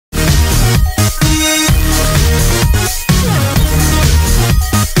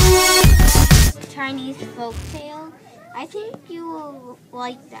I think you will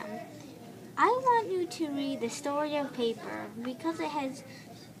like them. I want you to read The Story of Paper because it has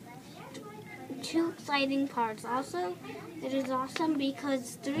two exciting parts. Also, it is awesome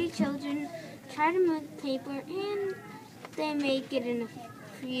because three children try to make paper and they make it in a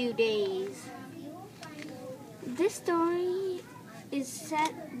few days. This story is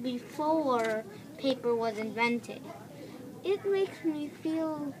set before paper was invented. It makes me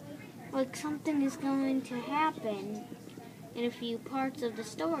feel like something is going to happen in a few parts of the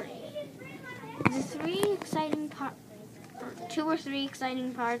story. Two or three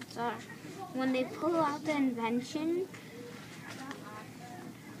exciting parts are when they pull out the invention,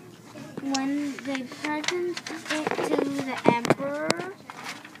 when they present it to the emperor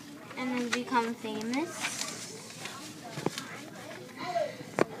and then become famous,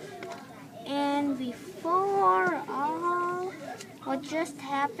 and before all what just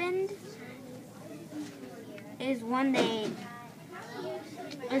happened is when they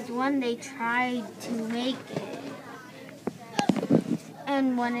tried to make it.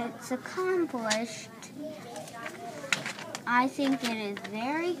 And when it's accomplished, I think it is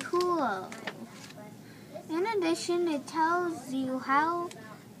very cool. In addition, it tells you how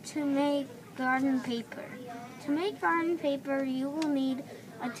to make garden paper. To make garden paper, you will need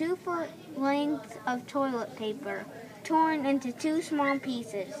a 2-foot length of toilet paper, torn into 2 small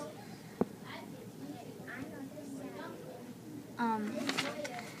pieces.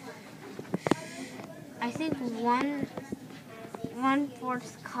 I think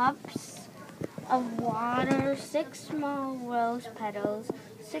 1/4 cups of water, 6 small rose petals,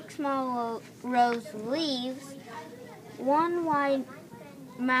 6 small rose leaves, 1 wide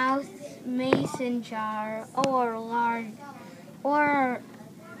mouth mason jar, or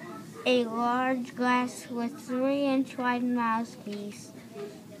a large glass with 3-inch wide mouthpiece,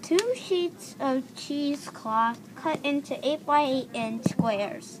 2 sheets of cheesecloth cut into 8 by 8-inch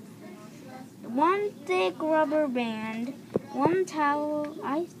squares, 1 thick rubber band, 1 towel.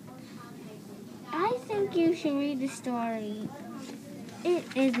 I think you should read the story. It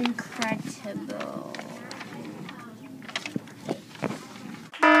is incredible.